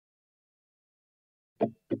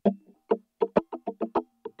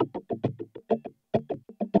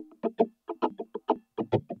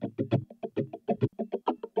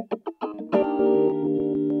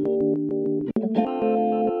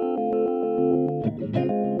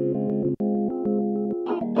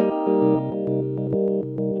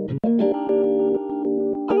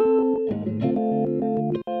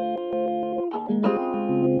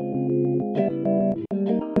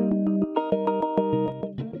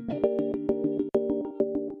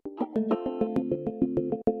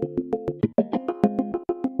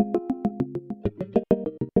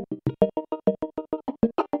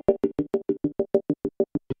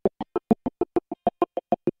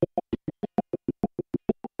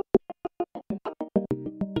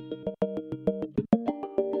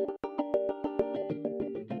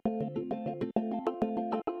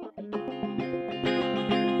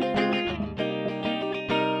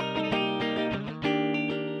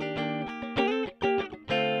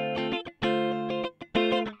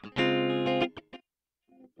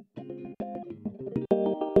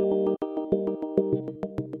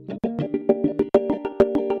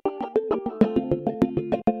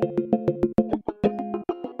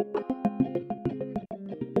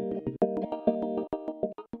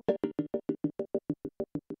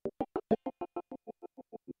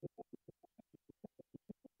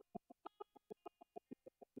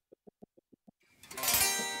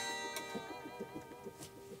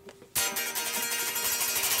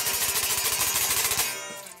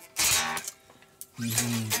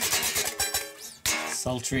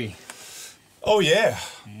Sultry. Oh, yeah.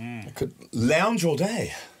 I could lounge all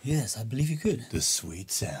day. Yes, I believe you could. The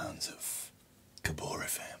sweet sounds of Kabor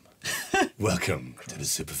FM. Welcome to the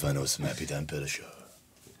Super Fun Awesome Happy Dan Peter Show.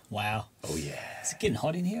 Wow. Oh, yeah. Is it getting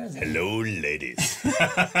hot in here? Is it? Hello, ladies.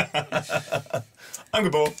 I'm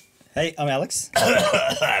Kabor. Hey, I'm Alex.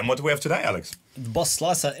 And what do we have today, Alex? The Boss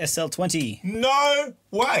Slicer SL-20. No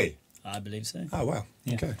way. I believe so. Oh, wow.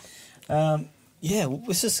 Yeah. Okay. Yeah, well,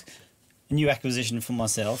 it's just a new acquisition for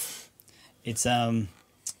myself. It's kind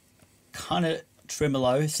of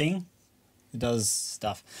tremolo thing. It does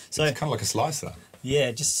stuff. So It's kind of like a slicer.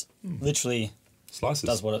 yeah, just literally Slices.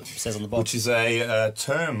 does what it says on the box. Which is a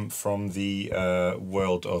term from the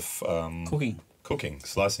world of Cooking.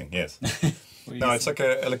 Slicing, yes. No, it's like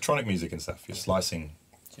electronic music and stuff. You're slicing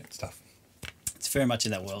stuff. It's very much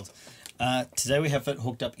in that world. Today we have it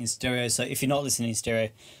hooked up in stereo, so if you're not listening in stereo,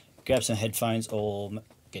 grab some headphones or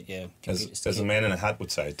get your computers. As a man in a hat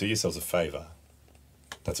would say, do yourselves a favour.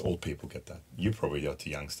 That's old people get that. You probably are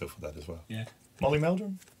too young still for that as well. Yeah. Molly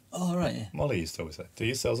Meldrum? Oh, right, yeah. Molly used to always say, do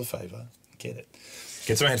yourselves a favour. Get it.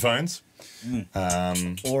 Get some headphones.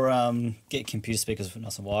 Or get computer speakers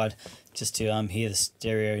nice and wide just to hear the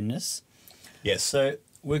stereo-ness. Yes. So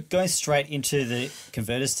we're going straight into the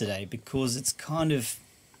converters today because it's kind of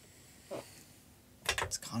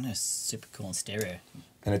super cool in stereo.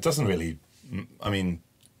 And it doesn't really,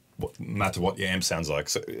 matter what your amp sounds like.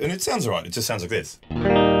 So, and it sounds all right. It just sounds like this.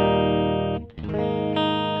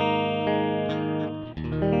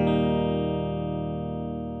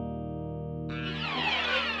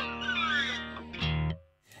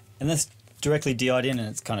 And that's directly DI'd in and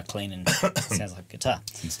it's kind of clean and sounds like guitar.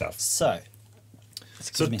 And stuff. So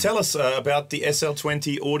Tell us about the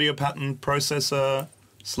SL-20 audio pattern processor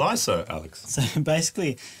slicer, Alex. So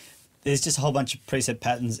basically, there's just a whole bunch of preset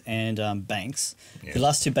patterns and banks. Yes. The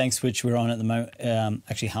last two banks which we're on at the moment,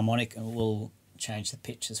 actually harmonic, and will change the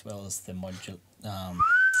pitch as well as the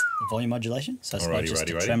volume modulation. So it's not just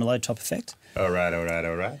a tremolo top effect. All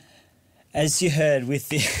right. As you heard with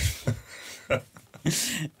the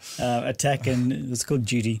attack and what's called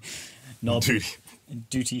duty knob.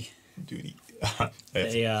 Duty.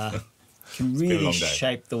 They can really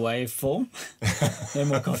shape the waveform. No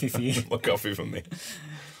more coffee for you. More coffee for me.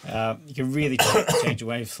 You can really change the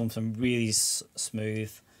waveform from really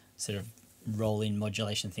smooth sort of roll-in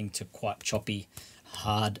modulation thing to quite choppy,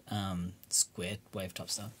 hard, square wave top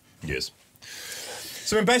stuff. Yes.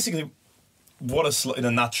 So basically, in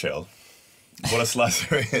a nutshell, what a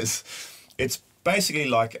slicer is, it's basically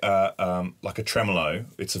like a tremolo.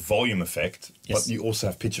 It's a volume effect, but you also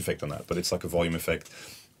have pitch effect on that. But it's like a volume effect.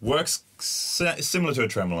 Works similar to a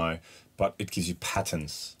tremolo, but it gives you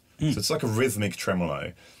patterns. So it's like a rhythmic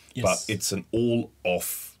tremolo, but it's an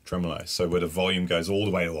all-off tremolo. So where the volume goes all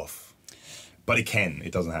the way off. But it can.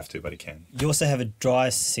 It doesn't have to, but it can. You also have a dry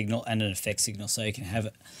signal and an effect signal, so you can have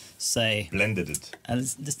it, say... Blended it. And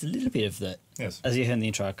it's just a little bit of that. Yes. As you heard in the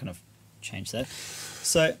intro, I kind of changed that.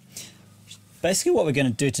 So basically what we're going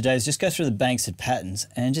to do today is just go through the banks and patterns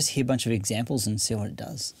and just hear a bunch of examples and see what it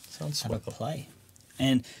does. Sounds have sweet. a play.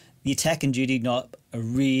 And the attack and duty knob are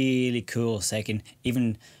really cool. So you can,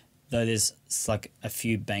 even though there's like a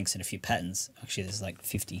few banks and a few patterns, actually there's like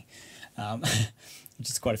 50, which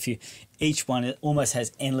is quite a few. Each one, it almost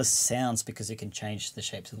has endless sounds because it can change the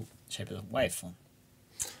shape of the waveform.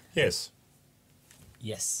 Yes.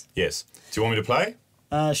 Yes. Yes. Do you want me to play?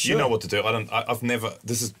 Sure. You know what to do. I've never.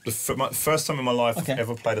 This is the first time in my life I've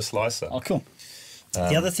ever played a slicer. Oh, cool.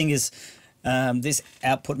 The other thing is this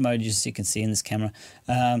output mode, as you can see in this camera.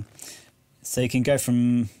 So you can go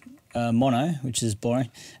from mono, which is boring,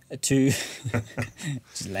 to which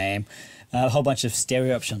is lame. A whole bunch of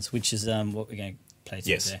stereo options, which is what we're going to play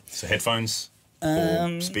today. Yes. So headphones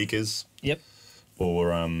or speakers. Yep.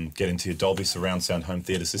 Or get into your Dolby surround sound home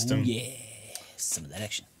theater system. Ooh, yeah, some of that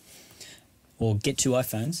action. Or get 2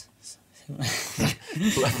 iPhones.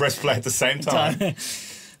 Press play at the same time.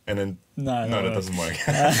 And then no, that doesn't work.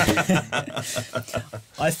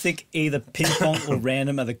 I think either ping pong or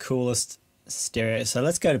random are the coolest stereo. So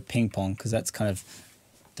let's go to ping pong because that's kind of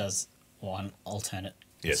does one alternate.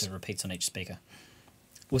 Yes. So it repeats on each speaker.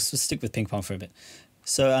 We'll stick with ping pong for a bit.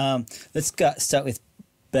 So let's start with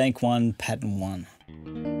bank 1, pattern 1.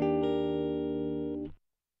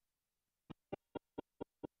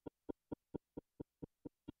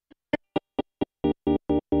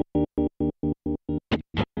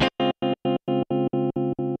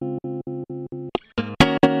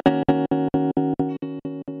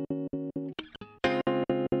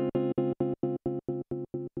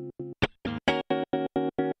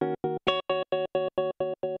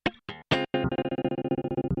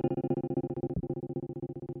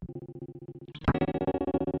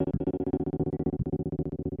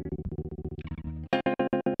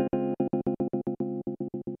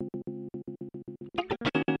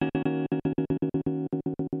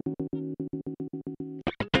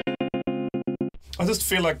 I just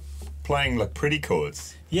feel like playing like pretty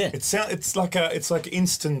chords. Yeah. It's like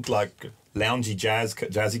instant like loungy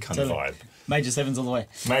jazzy kind of vibe. Major 7s all the way.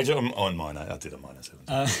 Major on minor. I did a minor 7.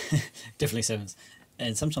 Definitely 7s,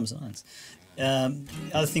 and sometimes 9s.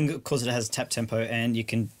 Other thing, of course, it has tap tempo, and you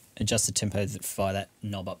can adjust the tempo via that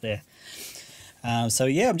knob up there. So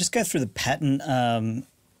yeah, I'm just going through the pattern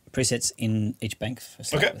presets in each bank.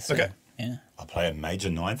 Okay. Yeah. I'll play a major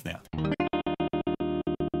 9th now.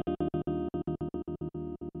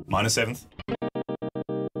 Minor 7th.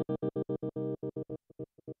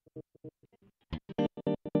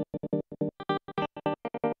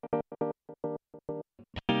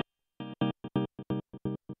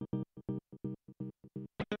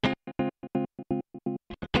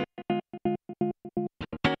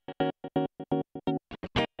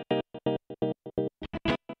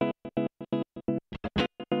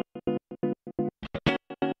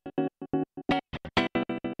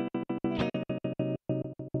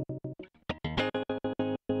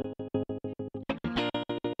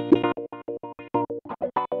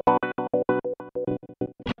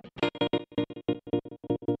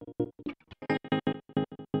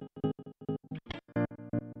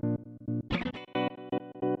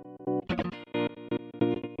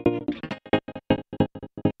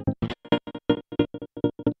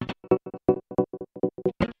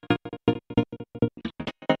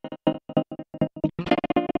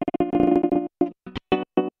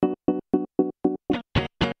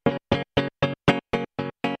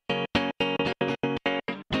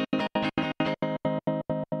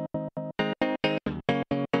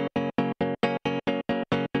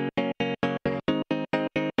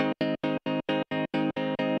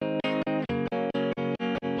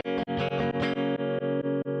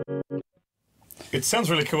 It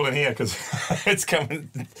sounds really cool in here because it's coming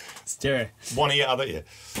Stereo. one ear, other ear.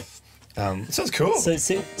 It sounds cool. So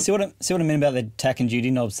see what I mean about the attack and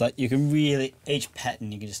duty knobs? Like you can really, each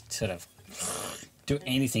pattern you can just sort of do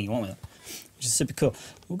anything you want with it, which is super cool.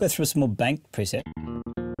 We'll go through some more bank preset.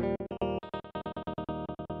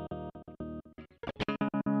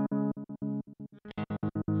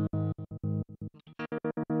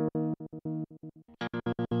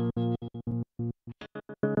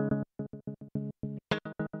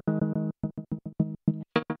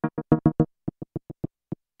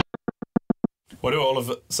 Why do I all of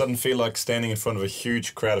a sudden feel like standing in front of a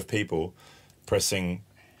huge crowd of people pressing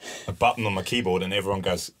a button on my keyboard and everyone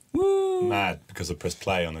goes mad because I pressed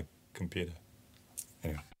play on a computer?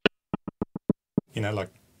 Anyway. You know, like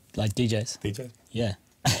DJs. DJs? Yeah.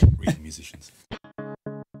 Real musicians.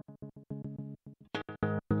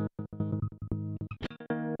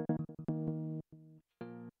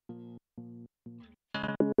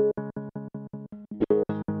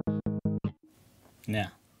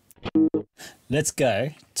 Now, let's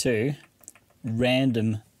go to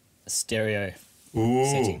random stereo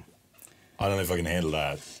setting. I don't know if I can handle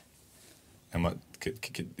that.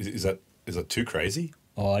 Is that too crazy?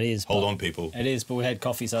 Oh, it is. Hold on, people. It is, but we had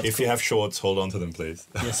coffee, so it's if you have shorts, hold on to them, please.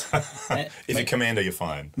 Yes. If you're commander, you're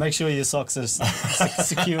fine. Make sure your socks are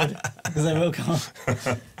secured, because they will come off.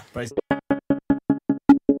 Brace.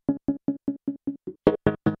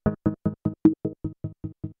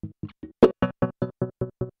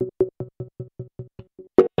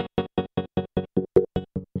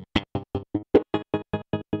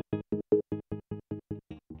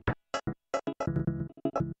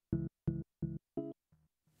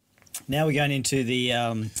 Now we're going into the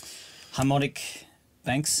harmonic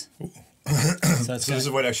banks. So this is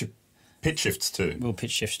what actually pitch shifts to. We'll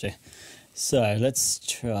pitch shift to. So let's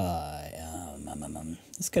try.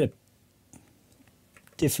 Let's get a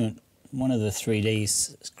different one of the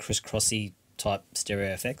 3Ds crisscrossy type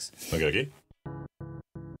stereo effects. Okay.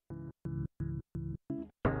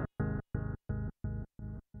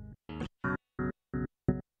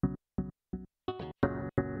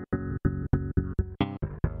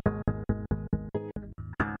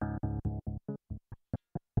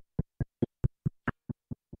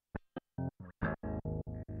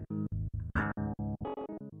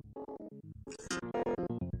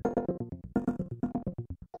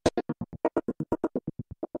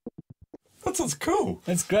 That sounds cool.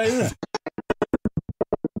 That's great, isn't it?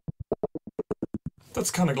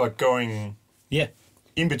 That's kind of like going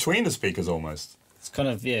in between the speakers almost. It's kind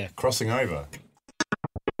of, crossing over.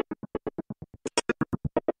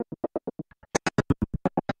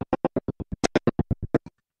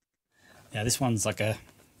 Yeah, this one's like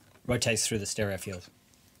rotates through the stereo field.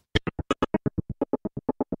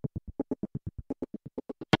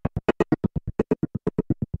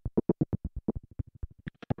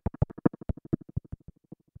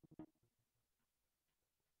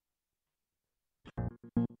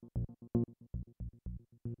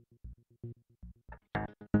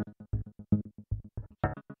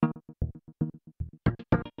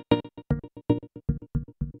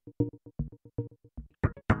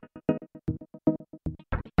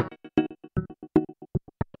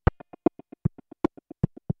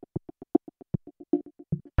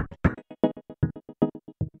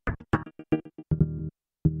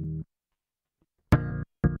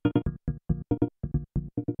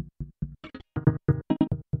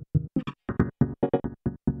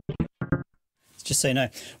 Just so you know,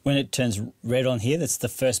 when it turns red on here, that's the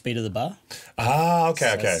first beat of the bar. Ah, okay,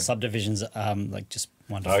 so okay. Subdivisions, like just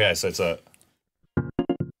wonderful. Okay, so it's a...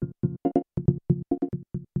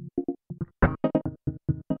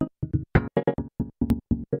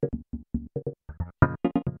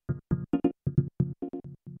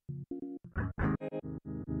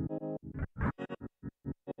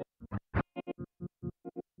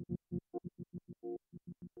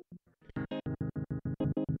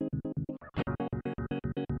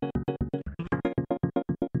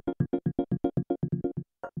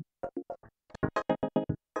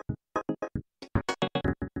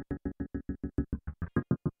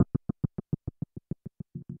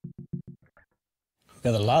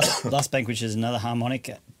 We've got the last bank, which is another harmonic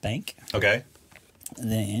bank. Okay.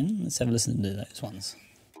 And then let's have a listen to those ones.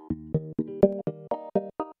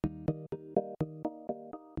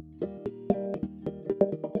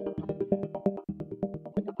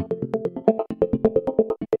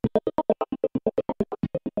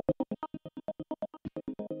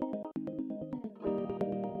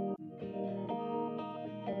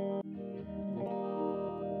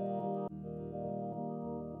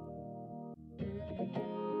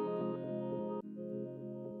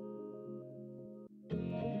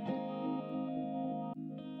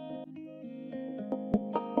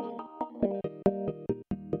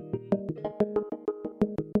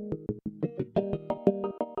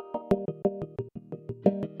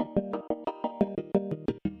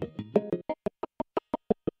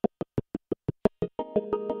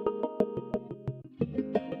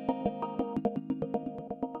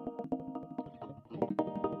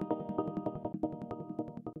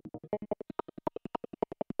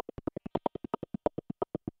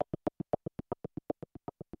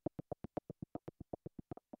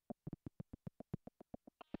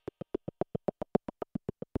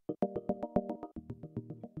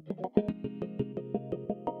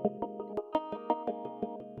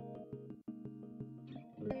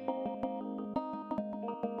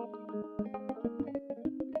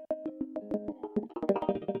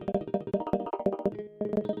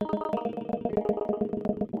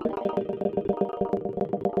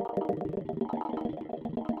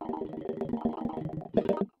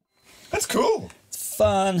 That's cool. It's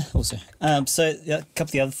fun. Also, so a couple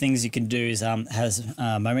of the other things you can do is has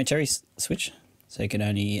a momentary switch, so you can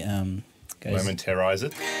only Goes, Momentarize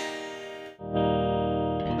it.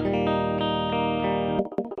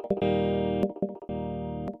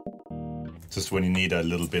 Just when you need a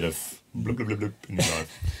little bit of bloop, bloop, bloop, bloop in your life.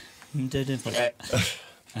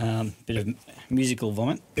 bit of musical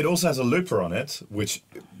vomit. It also has a looper on it, which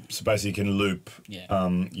so basically you can loop. Yeah.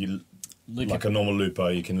 You Loop like it. a normal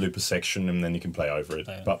looper, you can loop a section and then you can play over it.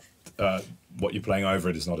 But what you're playing over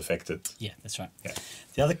it is not affected. Yeah, that's right. Yeah.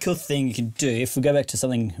 The other cool thing you can do, if we go back to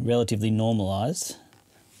something relatively normalized,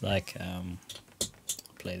 like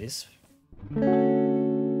play this.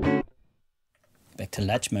 Back to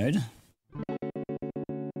latch mode.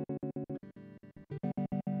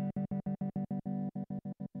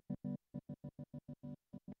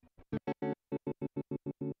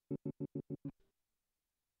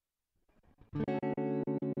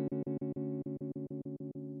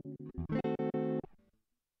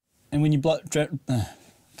 And when you can't talk.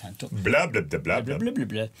 Blah, blah, blah, blah, Blah, blah. blah,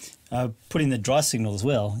 blah, blah. Put in the dry signal as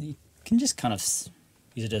well. You can just kind of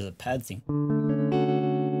use it as a pad thing.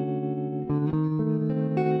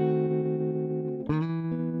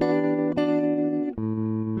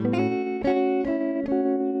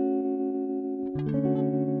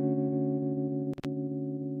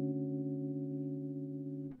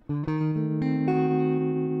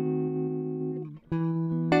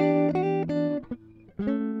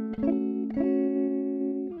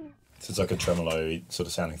 So it's like a tremolo sort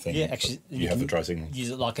of sounding thing. Yeah, actually, You have the dry signal. Use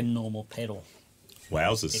it like a normal pedal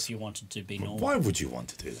Wowzers. if you wanted to be normal. Why would you want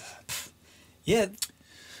to do that? Yeah.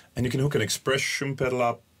 And you can hook an expression pedal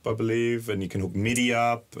up, I believe, and you can hook MIDI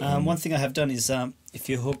up. One thing I have done is if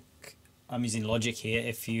you hook, I'm using Logic here,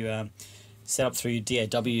 if you set up through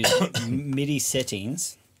DAW's MIDI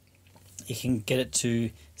settings, you can get it to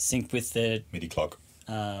sync with the MIDI clock.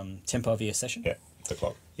 tempo of your session. Yeah, the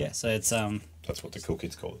clock. Yeah, so it's That's what the cool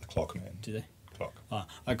kids call it, the clock, man. do they? Clock. Oh,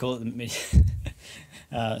 I call it the MIDI.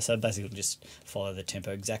 So basically, just follow the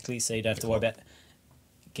tempo exactly, so you don't have to worry about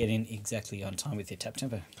getting exactly on time with your tap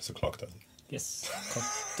tempo. That's a clock, does it? Yes, clock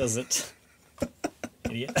does it.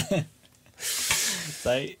 Idiot.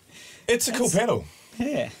 So It's a cool pedal.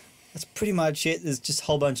 yeah, that's pretty much it. There's just a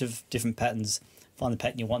whole bunch of different patterns. Find the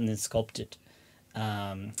pattern you want and then sculpt it.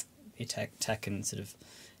 You tack and sort of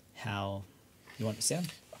how you want it to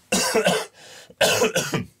sound.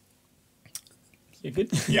 You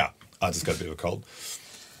good? Yeah, I just got a bit of a cold.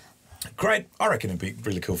 Great. I reckon it'd be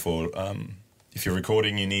really cool for if you're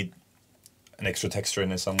recording, you need an extra texture in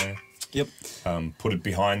there somewhere. Yep. Put it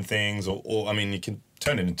behind things, or I mean, you can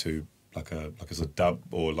turn it into like as a dub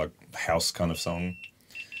or like house kind of song.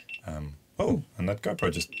 Oh, and that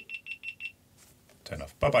GoPro just turned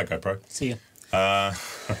off. Bye bye GoPro. See ya.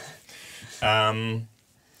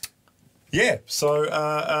 Yeah. So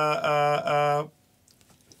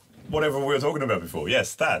whatever we were talking about before.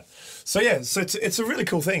 Yes, that. So yeah. So it's a really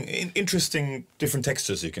cool thing. Interesting different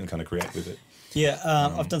textures you can kind of create with it. Yeah,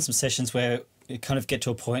 I've done some sessions where you kind of get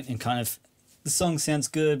to a point and kind of the song sounds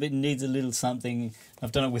good, but it needs a little something.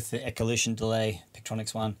 I've done it with the Echolution delay,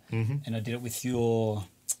 Pictronics one, and I did it with your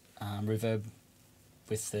reverb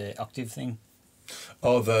with the octave thing.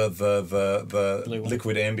 Oh, the Blue one.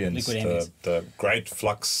 liquid ambience, Liquid ambience. the great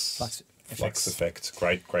flux effects. effect,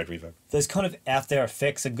 great reverb. Those kind of out there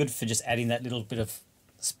effects are good for just adding that little bit of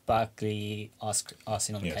sparkly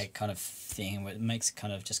icing on the Yes. cake kind of thing where it makes it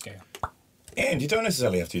kind of just go. And you don't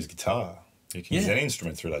necessarily have to use guitar. You can use Yeah. any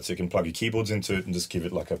instrument through that. So you can plug your keyboards into it and just give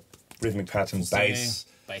it like a rhythmic pattern, bass,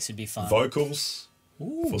 Bass would be fun. vocals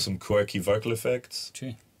Ooh. for some quirky vocal effects.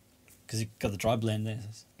 True. Because you've got the dry blend there.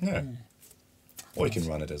 Yeah. Or you can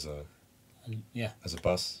run it as a Yeah.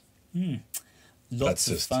 bus. Lots That's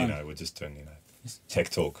of just, fun. we're just doing, tech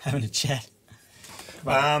talk. Having a chat.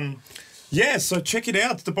 Yeah, so check it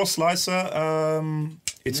out. The Boss Slicer.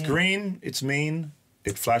 It's green, it's mean,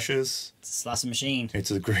 it flashes. It's a slicing machine. It's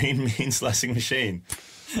a green, mean slicing machine.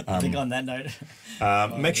 I think on that note.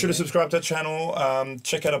 Make sure to subscribe to our channel.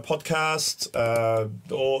 Check out our podcast.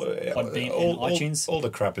 Podbean and iTunes. All the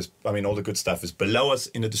crap is, all the good stuff is below us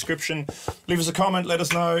in the description. Leave us a comment. Let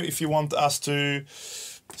us know if you want us to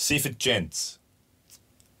see if it gents.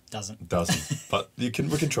 Doesn't. But we can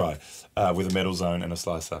try with a metal zone and a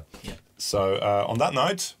slicer. Yeah. So on that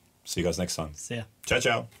note, see you guys next time. See ya. Ciao,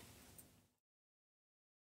 ciao.